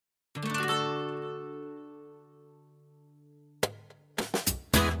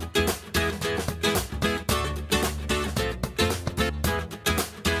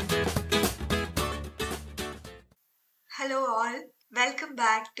Hello, all. Welcome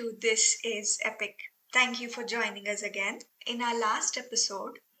back to This Is Epic. Thank you for joining us again. In our last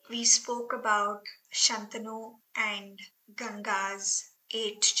episode, we spoke about Shantanu and Ganga's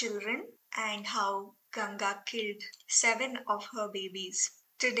 8 children and how Ganga killed 7 of her babies.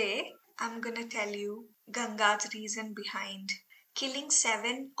 Today, I'm gonna tell you Ganga's reason behind killing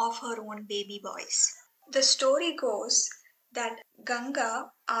 7 of her own baby boys. The story goes that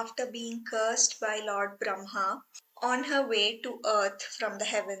Ganga, after being cursed by Lord Brahma, on her way to earth from the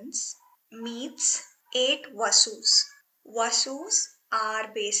heavens, meets 8 Vasus. Vasus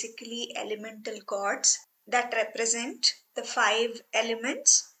are basically elemental gods that represent the 5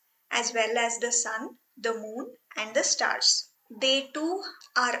 elements as well as the sun, the moon, and the stars. They too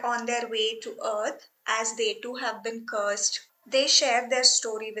are on their way to earth as they too have been cursed. They share their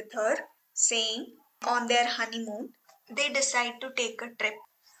story with her, saying on their honeymoon, they decide to take a trip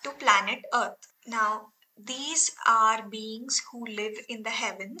to planet Earth. Now, these are beings who live in the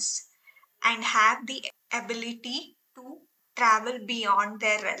heavens and have the ability to travel beyond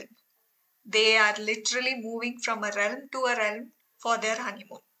their realm. They are literally moving from a realm to a realm for their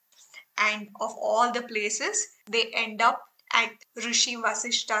honeymoon. And of all the places, they end up at Rishi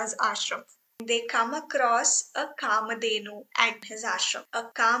Vasishta's ashram. They come across a Kamadhenu at his ashram. A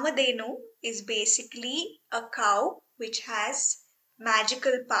Kamadhenu is basically a cow which has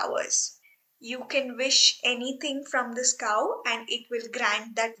magical powers. You can wish anything from this cow and it will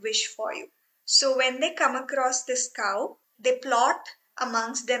grant that wish for you. So when they come across this cow, they plot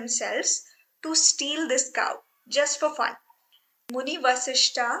amongst themselves to steal this cow just for fun. Muni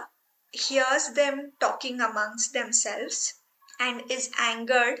Vasishta hears them talking amongst themselves and is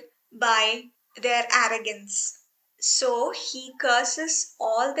angered by their arrogance. So he curses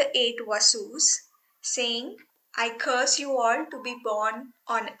all the 8 Vasus, saying, I curse you all to be born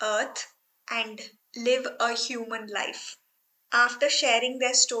on earth and live a human life. After sharing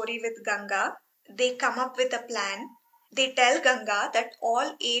their story with Ganga, they come up with a plan. They tell Ganga that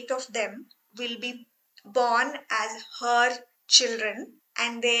all 8 of them will be born as her children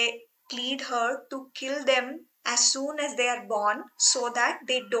and they plead her to kill them as soon as they are born so that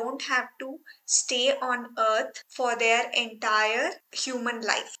they don't have to stay on earth for their entire human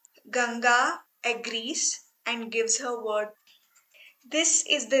life. Ganga agrees and gives her word. This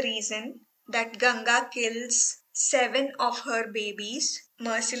is the reason that Ganga kills 7 of her babies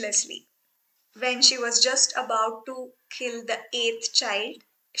mercilessly. When she was just about to kill the 8th child,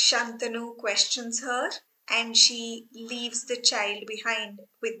 Shantanu questions her and she leaves the child behind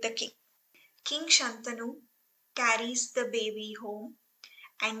with the king. King Shantanu carries the baby home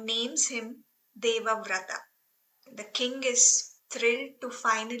and names him Devavratha. The king is thrilled to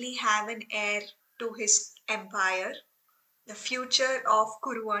finally have an heir to his empire, the future of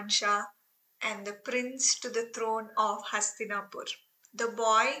Kuruvansha, and the prince to the throne of Hastinapur. The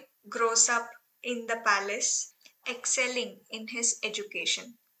boy grows up in the palace, excelling in his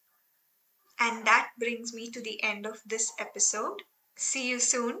education. And that brings me to the end of this episode. See you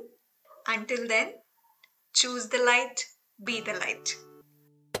soon. Until then, choose the light, be the light.